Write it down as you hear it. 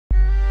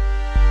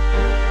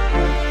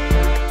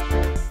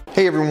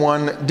Hey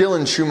everyone,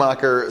 Dylan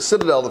Schumacher,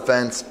 Citadel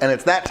Defense, and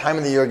it's that time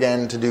of the year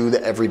again to do the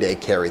everyday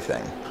carry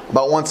thing.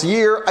 About once a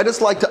year, I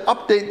just like to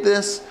update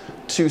this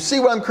to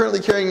see what I'm currently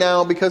carrying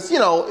now because, you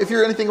know, if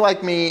you're anything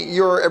like me,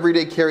 your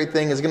everyday carry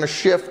thing is going to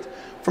shift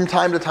from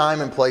time to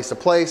time and place to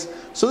place.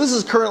 So this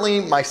is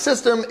currently my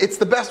system. It's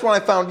the best one I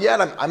found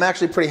yet. I'm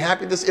actually pretty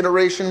happy with this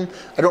iteration.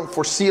 I don't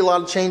foresee a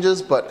lot of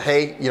changes, but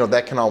hey, you know,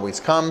 that can always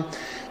come.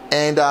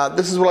 And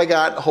this is what I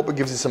got. I hope it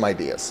gives you some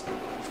ideas.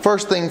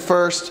 First thing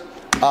first,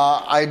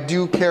 I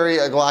do carry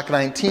a Glock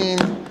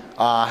 19.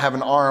 I have an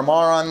RMR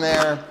on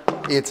there.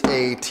 It's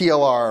a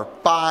TLR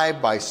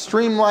 5 by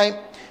Streamlight.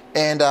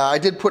 And I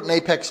did put an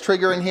Apex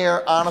trigger in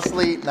here.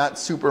 Honestly, not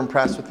super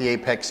impressed with the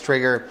Apex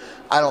trigger.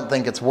 I don't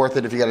think it's worth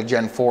it if you got a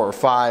Gen 4 or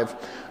 5,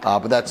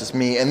 but that's just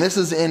me. And this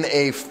is in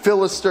a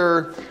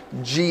Philister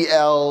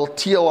GL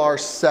TLR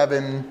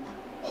 7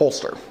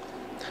 holster.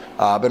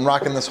 I've been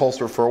rocking this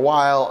holster for a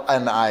while,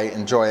 and I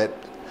enjoy it.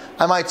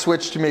 I might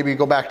switch to maybe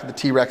go back to the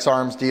T-Rex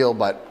Arms deal,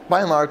 but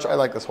by and large, I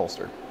like this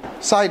holster.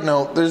 Side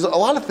note, there's a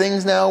lot of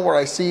things now where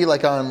I see,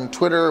 like on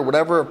Twitter or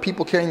whatever,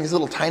 people carrying these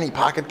little tiny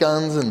pocket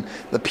guns and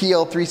the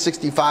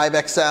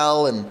PL365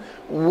 XL and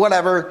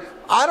whatever.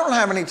 I don't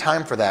have any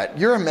time for that.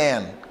 You're a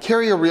man.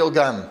 Carry a real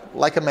gun,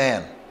 like a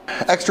man.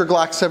 Extra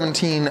Glock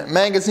 17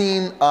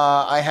 magazine.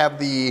 I have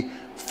the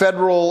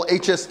Federal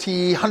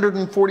HST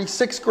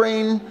 146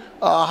 grain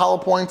hollow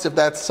points, if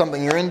that's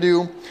something you're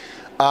into.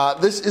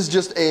 This is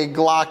just a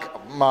Glock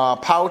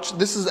pouch.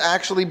 This is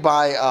actually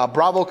by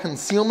Bravo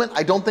Concealment.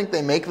 I don't think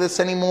they make this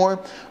anymore,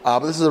 but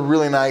this is a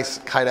really nice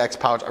Kydex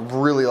pouch. I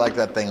really like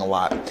that thing a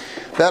lot.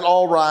 That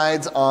all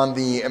rides on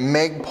the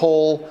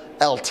Magpul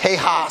El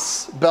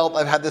Tejas belt.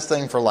 I've had this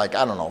thing for like,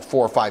 I don't know,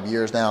 4 or 5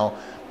 years now.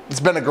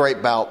 It's been a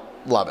great belt.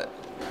 Love it.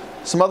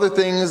 Some other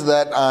things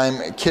that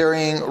I'm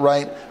carrying,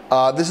 right?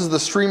 This is the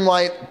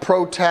Streamlight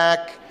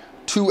ProTac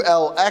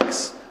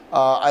 2LX.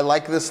 I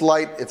like this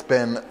light. It's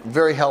been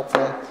very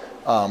helpful.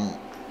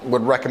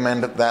 Would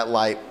recommend that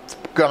light. It's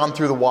gone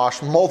through the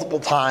wash multiple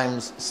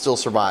times, still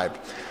survived.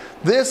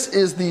 This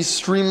is the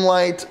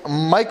Streamlight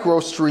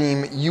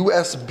MicroStream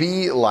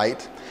USB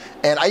light.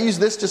 And I use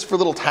this just for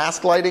little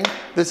task lighting.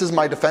 This is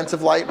my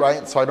defensive light,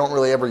 right? So I don't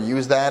really ever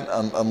use that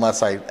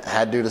unless I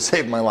had to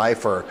save my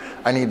life, or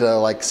I need to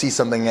like see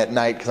something at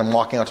night because I'm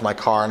walking out to my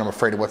car and I'm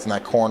afraid of what's in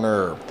that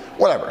corner or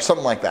whatever,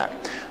 something like that.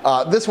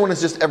 This one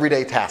is just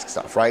everyday task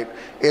stuff, right?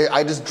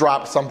 I just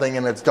dropped something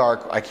and it's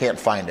dark, I can't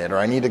find it, or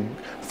I need to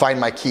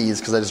find my keys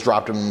because I just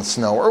dropped them in the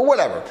snow, or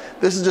whatever.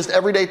 This is just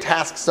everyday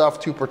task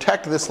stuff to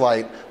protect this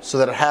light so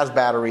that it has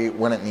battery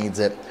when it needs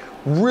it.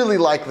 Really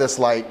like this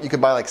light. You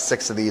could buy like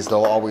 6 of these.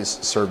 They'll always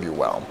serve you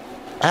well.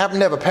 I happen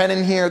to have a pen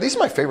in here. These are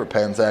my favorite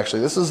pens,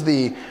 actually. This is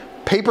the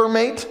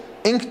Papermate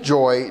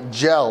Inkjoy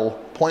Gel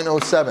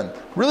 .07.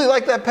 Really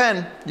like that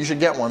pen. You should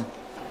get one.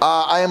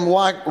 I am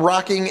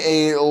rocking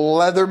a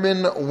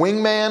Leatherman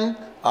Wingman.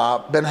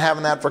 Been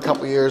having that for a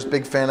couple years.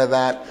 Big fan of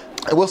that.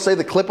 I will say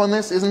the clip on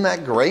this isn't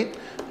that great.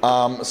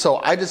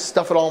 So I just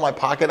stuff it all in my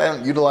pocket. I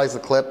don't utilize the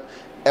clip.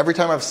 Every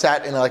time I've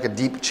sat in like a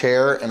deep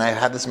chair and I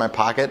had this in my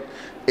pocket,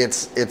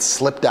 it's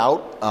slipped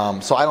out.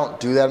 So I don't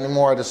do that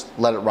anymore. I just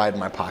let it ride in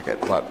my pocket,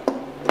 but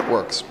it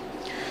works.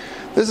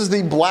 This is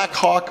the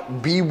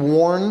Blackhawk Be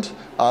Warned.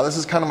 This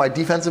is kind of my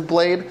defensive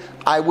blade.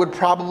 I would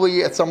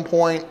probably at some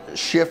point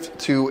shift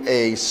to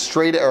a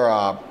straight or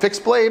a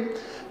fixed blade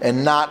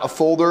and not a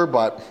folder,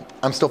 but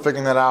I'm still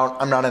figuring that out.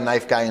 I'm not a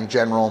knife guy in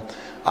general,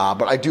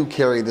 but I do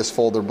carry this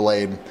folder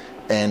blade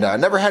and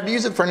never had to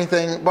use it for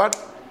anything, but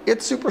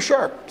it's super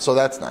sharp, so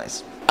that's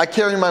nice. I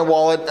carry my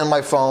wallet and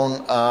my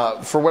phone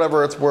for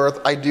whatever it's worth.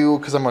 I do,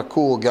 because I'm a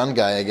cool gun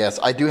guy, I guess.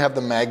 I do have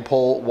the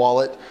Magpul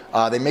wallet.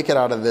 They make it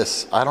out of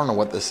this, I don't know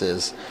what this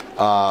is,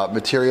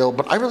 material,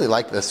 but I really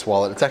like this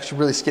wallet. It's actually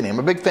really skinny. I'm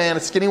a big fan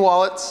of skinny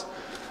wallets.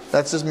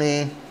 That's just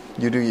me.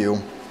 You do you.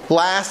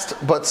 Last,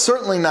 but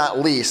certainly not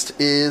least,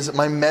 is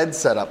my med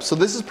setup. So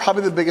this is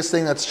probably the biggest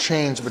thing that's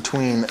changed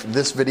between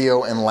this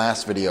video and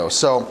last video.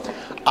 So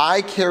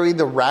I carry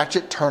the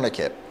Ratchet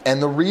Tourniquet.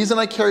 And the reason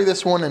I carry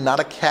this one and not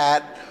a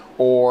cat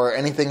or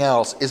anything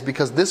else is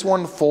because this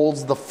one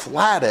folds the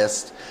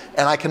flattest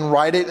and I can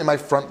ride it in my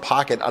front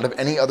pocket out of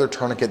any other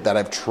tourniquet that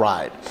I've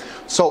tried.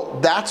 So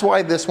that's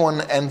why this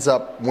one ends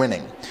up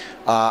winning.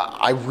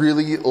 I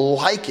really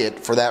like it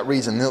for that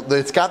reason.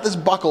 It's got this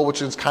buckle,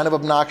 which is kind of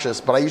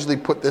obnoxious, but I usually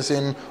put this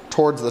in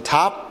towards the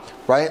top,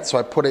 right? So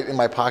I put it in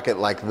my pocket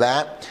like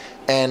that,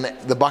 and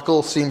the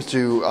buckle seems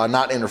to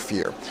not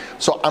interfere.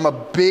 So I'm a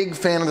big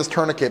fan of this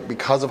tourniquet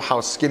because of how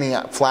skinny,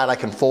 flat I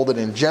can fold it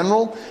in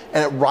general,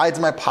 and it rides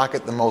my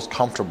pocket the most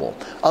comfortable.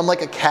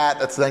 Unlike a cat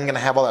that's then gonna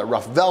have all that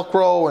rough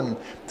Velcro and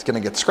it's gonna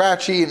get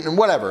scratchy and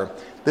whatever.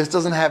 This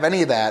doesn't have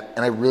any of that,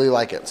 and I really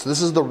like it. So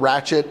this is the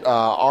Ratchet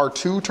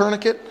R2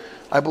 tourniquet,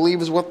 I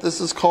believe is what this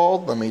is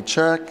called. Let me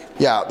check.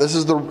 Yeah, this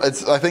is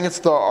I think it's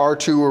the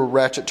R2 or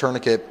Ratchet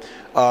tourniquet.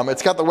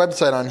 It's got the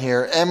website on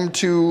here,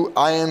 m2inc.biz.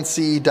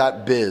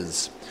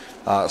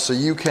 So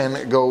you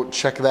can go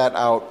check that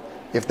out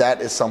if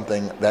that is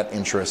something that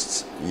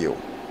interests you.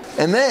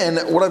 And then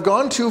what I've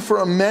gone to for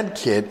a med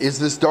kit is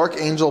this Dark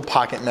Angel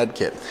Pocket Med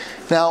Kit.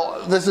 Now,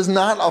 this is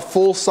not a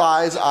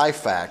full-size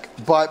IFAK,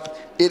 but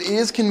it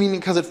is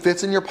convenient because it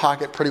fits in your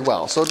pocket pretty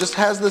well. So it just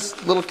has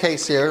this little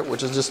case here,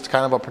 which is just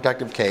kind of a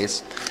protective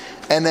case.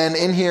 And then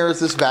in here is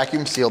this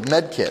vacuum sealed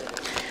med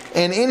kit.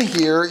 And in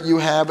here you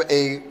have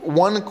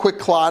one quick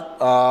clot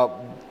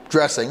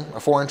dressing, a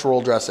 4-inch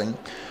roll dressing,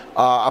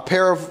 a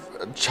pair of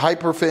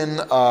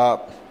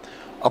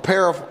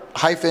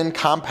hyphen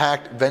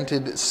compact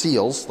vented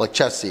seals, like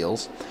chest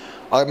seals,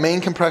 a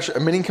main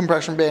emitting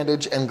compression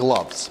bandage, and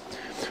gloves.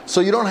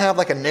 So you don't have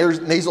like a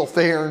nasal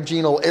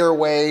pharyngeal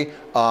airway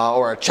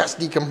or a chest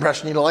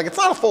decompression needle. Like, it's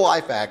not a full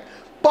IFAK,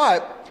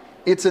 but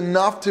it's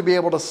enough to be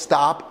able to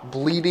stop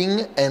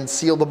bleeding and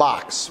seal the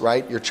box,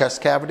 right? Your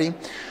chest cavity.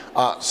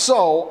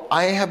 So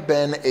I have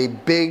been a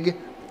big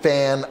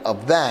fan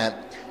of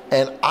that,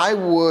 and I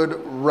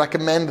would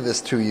recommend this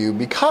to you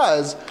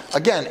because,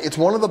 again, it's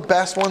one of the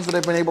best ones that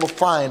I've been able to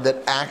find that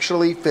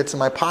actually fits in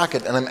my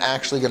pocket and I'm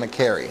actually going to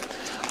carry.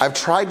 I've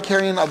tried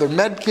carrying other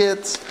med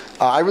kits.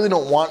 I really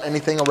don't want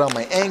anything around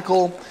my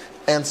ankle,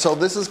 and so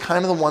this is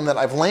kind of the one that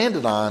I've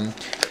landed on,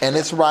 and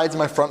it rides in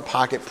my front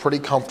pocket pretty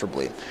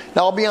comfortably.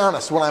 Now, I'll be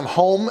honest, when I'm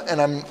home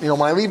and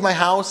when I leave my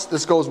house,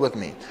 this goes with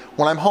me.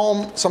 When I'm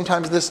home,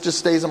 sometimes this just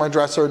stays in my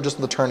dresser, and just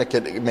the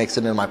tourniquet, it makes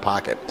it in my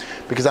pocket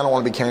because I don't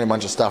want to be carrying a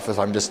bunch of stuff if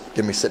I'm just going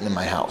to be sitting in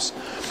my house.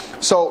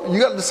 So you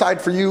got to decide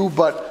for you,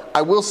 but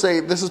I will say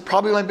this is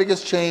probably my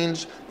biggest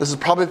change. This is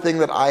probably the thing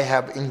that I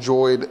have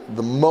enjoyed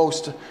the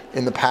most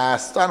in the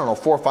past, 4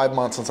 or 5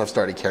 months since I've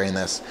started carrying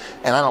this,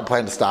 and I don't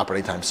plan to stop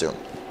anytime soon.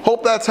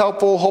 Hope that's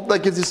helpful. Hope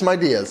that gives you some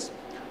ideas.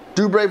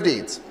 Do brave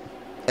deeds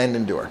and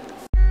endure.